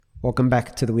Welcome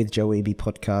back to the With Joe Eby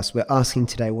podcast. We're asking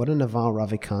today, what are Naval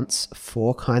Ravikant's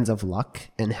 4 kinds of luck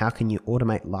and how can you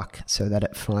automate luck so that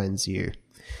it finds you?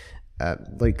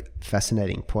 Luke,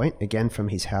 fascinating point, again, from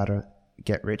his How to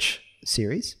Get Rich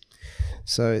series.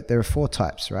 So there are 4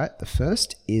 types, right? The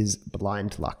first is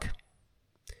blind luck,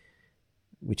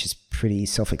 which is pretty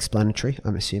self-explanatory,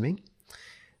 I'm assuming.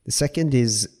 The second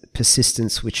is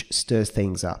persistence, which stirs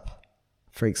things up.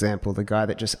 For example, the guy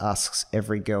that just asks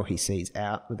every girl he sees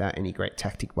out without any great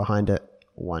tactic behind it,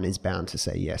 one is bound to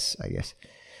say yes, I guess.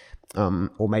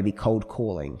 Or maybe cold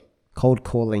calling. Cold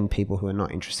calling people who are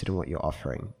not interested in what you're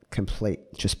offering. Complete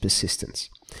just persistence.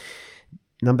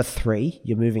 Number 3,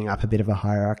 you're moving up a bit of a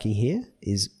hierarchy here,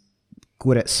 is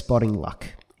good at spotting luck.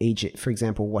 E.g., for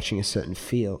example, watching a certain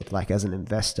field, like as an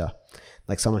investor,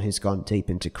 like someone who's gone deep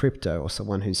into crypto or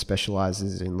someone who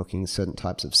specializes in looking at certain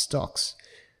types of stocks.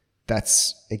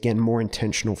 That's, again, more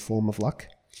intentional form of luck.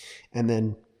 And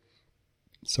then,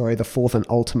 the 4th and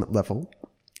ultimate level,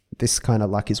 this kind of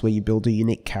luck is where you build a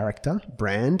unique character,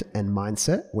 brand, and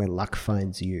mindset where luck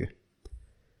finds you.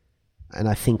 And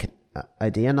I think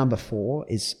idea number 4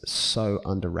 is so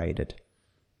underrated.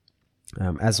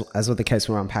 As with the case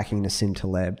we're unpacking Nassim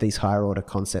Taleb, these higher order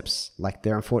concepts,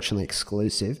 they're unfortunately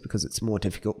exclusive because it's more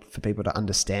difficult for people to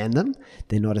understand them.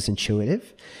 They're not as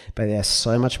intuitive, but they're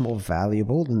so much more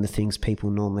valuable than the things people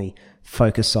normally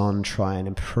focus on, try and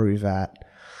improve at.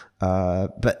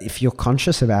 But if you're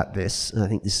conscious about this, and I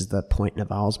think this is the point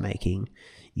Naval's making,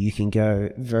 you can go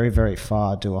very, very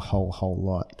far, do a whole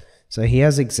lot. So he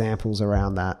has examples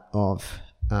around that of,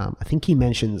 I think he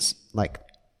mentions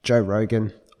Joe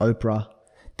Rogan, Oprah.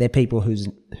 They're people whose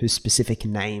specific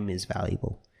name is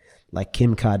valuable. Like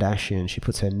Kim Kardashian, she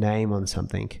puts her name on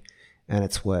something and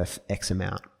it's worth X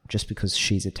amount just because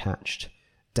she's attached.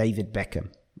 David Beckham,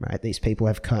 right? These people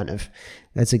have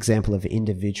that's an example of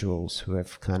individuals who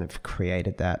have kind of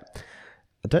created that.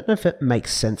 I don't know if it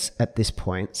makes sense at this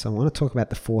point, so I want to talk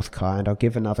about the 4th kind. I'll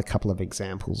give another couple of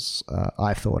examples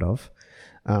I thought of.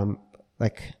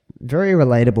 Very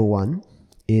relatable one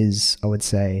is, I would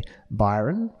say,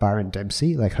 Byron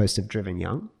Dempsey, host of Driven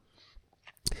Young.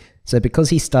 So because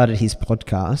he started his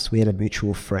podcast, we had a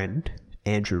mutual friend,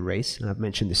 Andrew Reese, and I've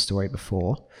mentioned this story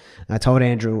before. And I told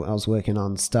Andrew I was working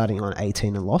on starting on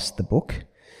 18 and Lost, the book.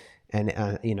 And,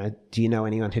 do you know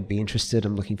anyone who'd be interested?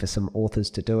 I'm looking for some authors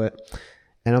to do it.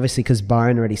 And obviously, because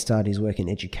Byron already started his work in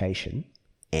education,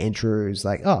 Andrew's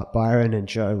like, oh, Byron and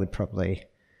Joe would probably,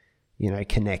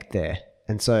 connect there.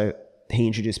 And so he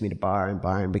introduced me to Byron.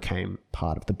 Byron became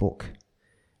part of the book,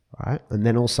 right? And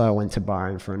then also I went to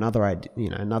Byron for another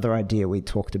idea we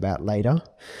talked about later,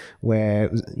 where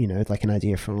it was, an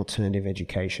idea for an alternative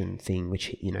education thing,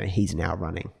 which he's now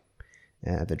running,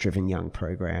 the Driven Young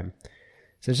program.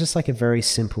 So it's just a very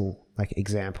simple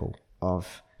example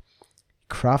of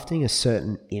crafting a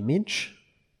certain image,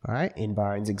 right? In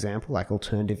Byron's example,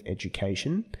 alternative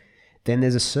education, then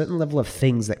there's a certain level of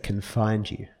things that can find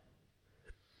you.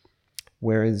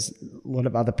 Whereas a lot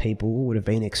of other people would have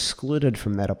been excluded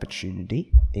from that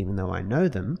opportunity, even though I know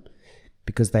them,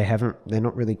 because they're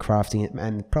not really crafting it,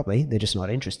 and probably they're just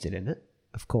not interested in it,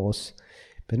 of course,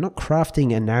 but not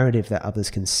crafting a narrative that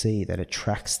others can see that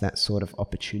attracts that sort of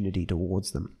opportunity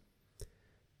towards them.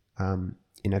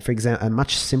 For example, a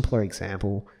much simpler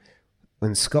example,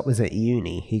 when Scott was at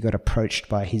uni, he got approached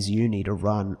by his uni to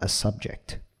run a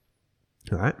subject.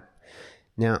 All right?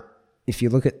 Now, if you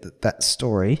look at that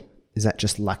story, is that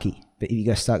just lucky? But if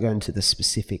you start going to the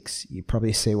specifics, you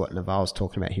probably see what Naval's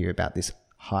talking about here about this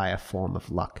higher form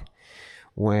of luck,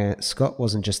 where Scott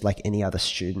wasn't just like any other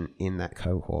student in that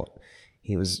cohort.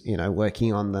 He was,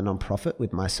 working on the nonprofit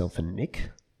with myself and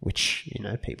Nick, which,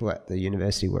 people at the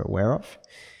university were aware of.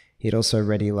 He'd also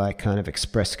already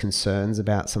expressed concerns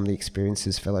about some of the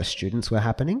experiences fellow students were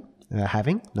having,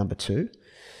 number 2.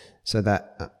 So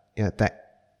that,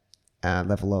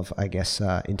 level of,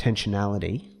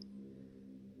 intentionality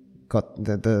got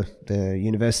the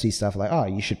university stuff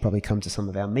you should probably come to some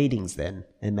of our meetings then,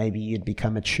 and maybe you'd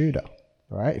become a tutor,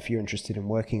 right? If you're interested in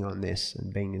working on this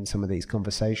and being in some of these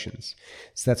conversations.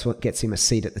 So that's what gets him a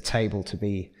seat at the table, to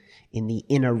be in the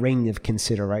inner ring of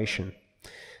consideration.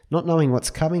 Not knowing what's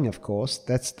coming, of course,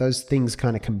 those things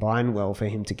kind of combine well for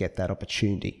him to get that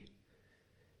opportunity.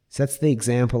 So that's the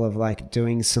example of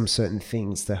doing some certain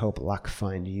things to help luck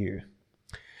find you.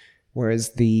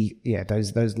 Whereas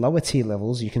those lower tier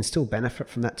levels, you can still benefit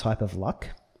from that type of luck,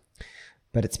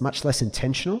 but it's much less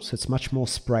intentional, so it's much more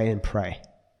spray and pray.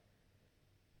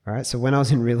 All right, so when I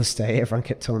was in real estate, everyone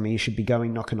kept telling me you should be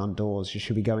going knocking on doors. You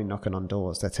should be going knocking on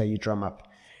doors. That's how you drum up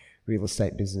real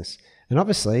estate business. And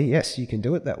obviously, yes, you can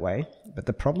do it that way, but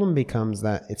the problem becomes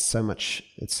that it's so much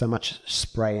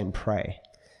spray and pray.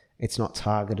 It's not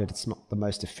targeted. It's not the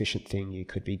most efficient thing you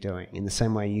could be doing. In the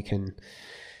same way, you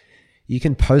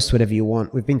can post whatever you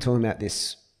want. We've been talking about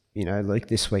this, like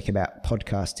this week, about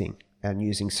podcasting and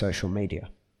using social media,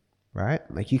 right?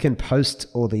 Like, you can post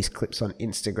all these clips on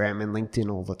Instagram and LinkedIn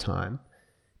all the time,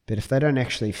 but if they don't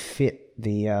actually fit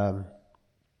the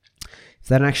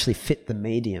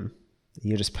medium,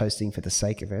 you're just posting for the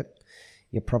sake of it,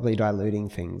 you're probably diluting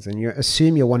things. And you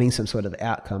assume you're wanting some sort of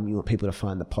outcome. You want people to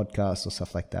find the podcast or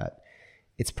stuff like that.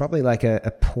 It's probably like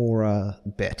a poorer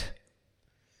bet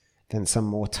than some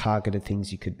more targeted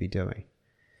things you could be doing.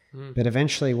 But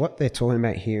eventually what they're talking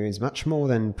about here is much more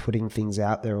than putting things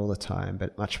out there all the time,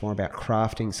 but much more about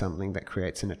crafting something that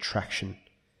creates an attraction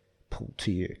pull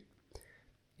to you.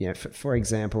 For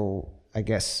example, I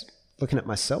guess looking at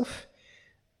myself,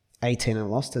 18 and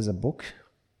Lost as a book,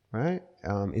 right,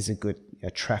 is a good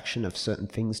attraction of certain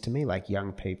things to me, like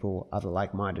young people, other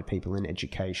like-minded people in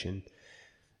education.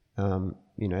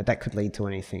 That could lead to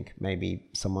anything. Maybe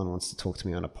someone wants to talk to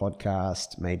me on a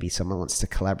podcast. Maybe someone wants to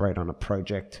collaborate on a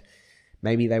project.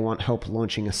 Maybe they want help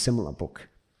launching a similar book.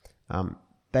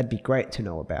 That'd be great to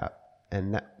know about.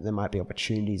 And that there might be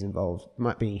opportunities involved.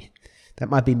 That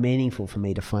might be meaningful for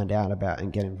me to find out about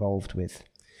and get involved with.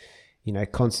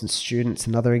 Constant Student's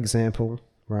another example,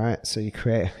 right? So you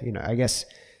create, I guess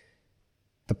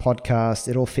the podcast,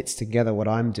 it all fits together what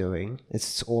I'm doing.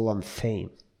 It's all on theme.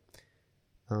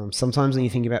 Sometimes when you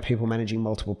think about people managing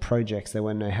multiple projects, they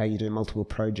want to know how you do multiple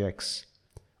projects.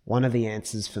 One of the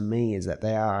answers for me is that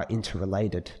they are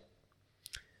interrelated.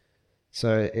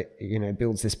 So it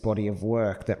builds this body of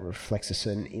work that reflects a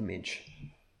certain image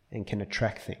and can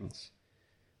attract things.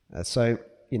 That's a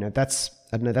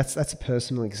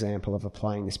personal example of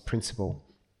applying this principle.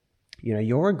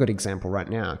 You're a good example right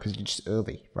now because you're just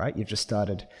early, right? You've just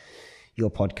started your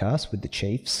podcast with the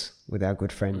Chiefs, with our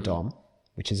good friend Dom,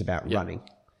 which is about running.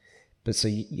 But so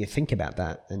you think about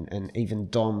that, and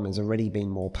even Dom has already been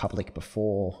more public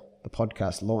before the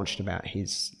podcast launched about he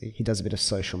does a bit of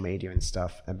social media and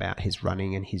stuff about his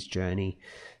running and his journey,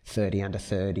 30 under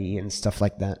 30 and stuff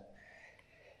like that.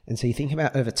 And so you think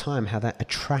about over time how that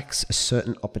attracts a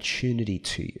certain opportunity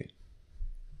to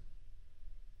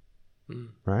you,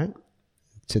 right?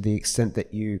 To the extent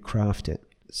that you craft it.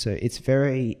 So it's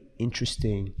very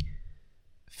interesting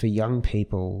for young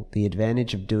people. The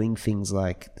advantage of doing things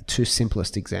like the two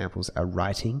simplest examples are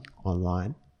writing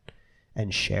online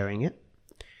and sharing it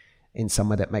in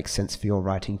somewhere that makes sense for your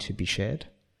writing to be shared.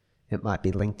 It might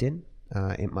be LinkedIn.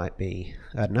 It might be,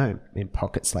 I don't know, in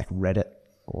pockets like Reddit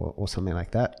or something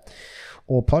like that.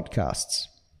 Or podcasts,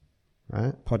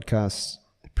 right? Podcasts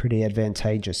are pretty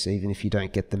advantageous even if you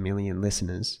don't get the million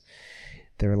listeners.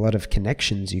 There are a lot of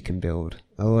connections you can build,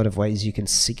 a lot of ways you can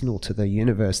signal to the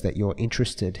universe that you're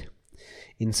interested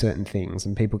in certain things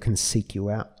and people can seek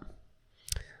you out.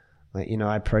 Like,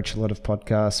 I approach a lot of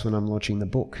podcasts when I'm launching the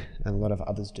book, and a lot of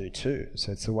others do too.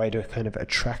 So it's a way to kind of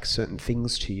attract certain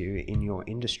things to you in your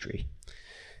industry.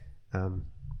 I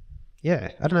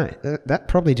don't know. That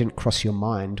probably didn't cross your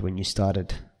mind when you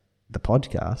started the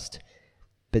podcast,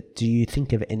 but do you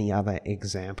think of any other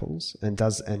examples? And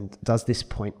does this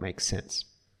point make sense?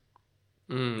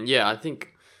 I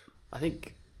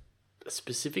think a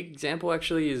specific example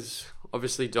actually is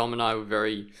obviously Dom and I were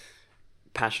very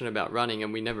passionate about running,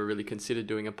 and we never really considered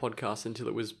doing a podcast until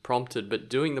it was prompted. But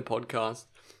doing the podcast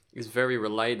is very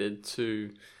related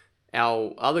to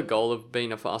our other goal of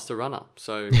being a faster runner.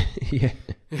 So yeah.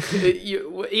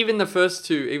 Even the first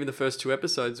two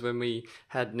episodes when we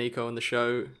had Nico on the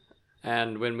show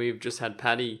and when we've just had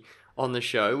Paddy on the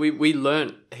show, we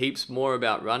learnt heaps more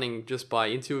about running just by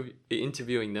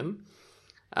interviewing them.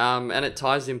 And it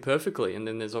ties in perfectly. And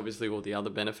then there's obviously all the other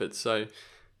benefits. So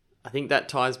I think that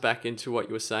ties back into what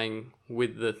you were saying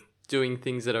with the doing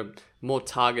things that are more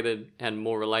targeted and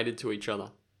more related to each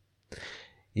other.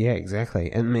 Yeah,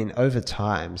 exactly. And I mean, over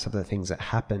time, some of the things that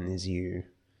happen is you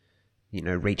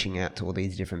reaching out to all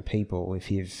these different people. If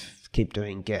you keep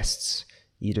doing guests,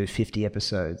 you do 50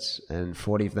 episodes and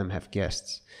 40 of them have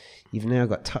guests. You've now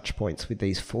got touch points with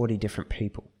these 40 different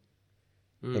people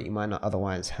that you might not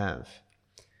otherwise have.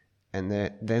 And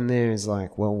then there's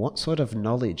like, well, what sort of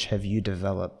knowledge have you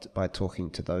developed by talking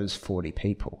to those 40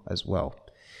 people as well?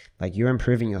 Like, you're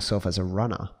improving yourself as a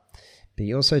runner, but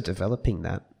you're also developing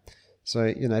that.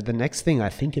 So, the next thing I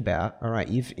think about, all right,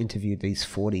 you've interviewed these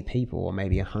 40 people or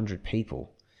maybe 100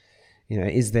 people.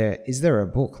 Is there a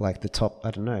book like the top,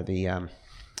 I don't know, the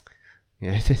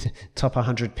top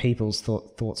 100 people's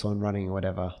thoughts on running or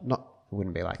whatever? It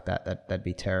wouldn't be like that. That'd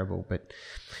be terrible. But,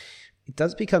 it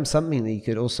does become something that you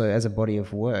could also, as a body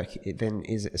of work, it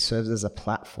serves as a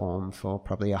platform for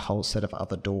probably a whole set of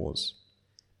other doors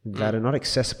that are not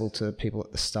accessible to people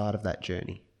at the start of that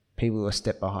journey, people who are a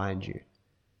step behind you,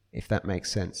 if that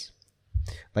makes sense.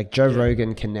 Like Joe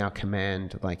Rogan can now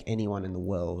command like anyone in the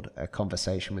world a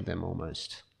conversation with them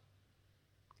almost,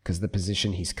 because the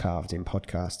position he's carved in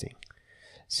podcasting.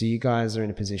 So you guys are in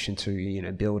a position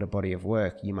to, build a body of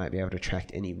work. You might be able to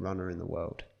attract any runner in the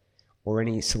world or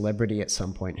any celebrity at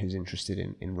some point who's interested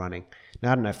in running.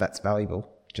 Now, I don't know if that's valuable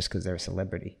just because they're a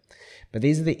celebrity, but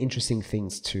these are the interesting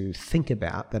things to think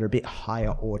about that are a bit higher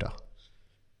order.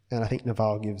 And I think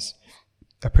Naval gives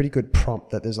a pretty good prompt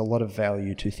that there's a lot of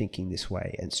value to thinking this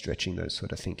way and stretching those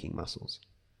sort of thinking muscles.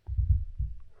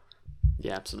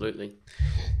 Yeah, absolutely.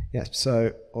 Yeah,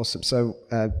 so awesome. So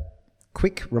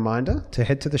quick reminder to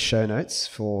head to the show notes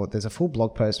there's a full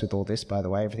blog post with all this, by the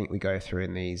way. Everything we go through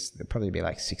in these, there'll probably be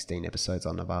like 16 episodes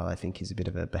on Naval. I think he's a bit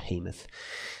of a behemoth.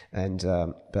 And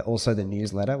but also the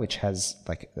newsletter, which has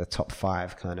like the top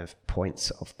 5 kind of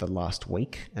points of the last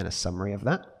week and a summary of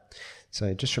that.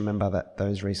 So just remember that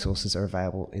those resources are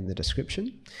available in the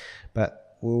description.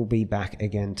 But we'll be back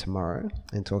again tomorrow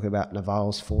and talk about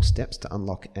Naval's 4 steps to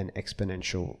unlock an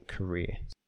exponential career.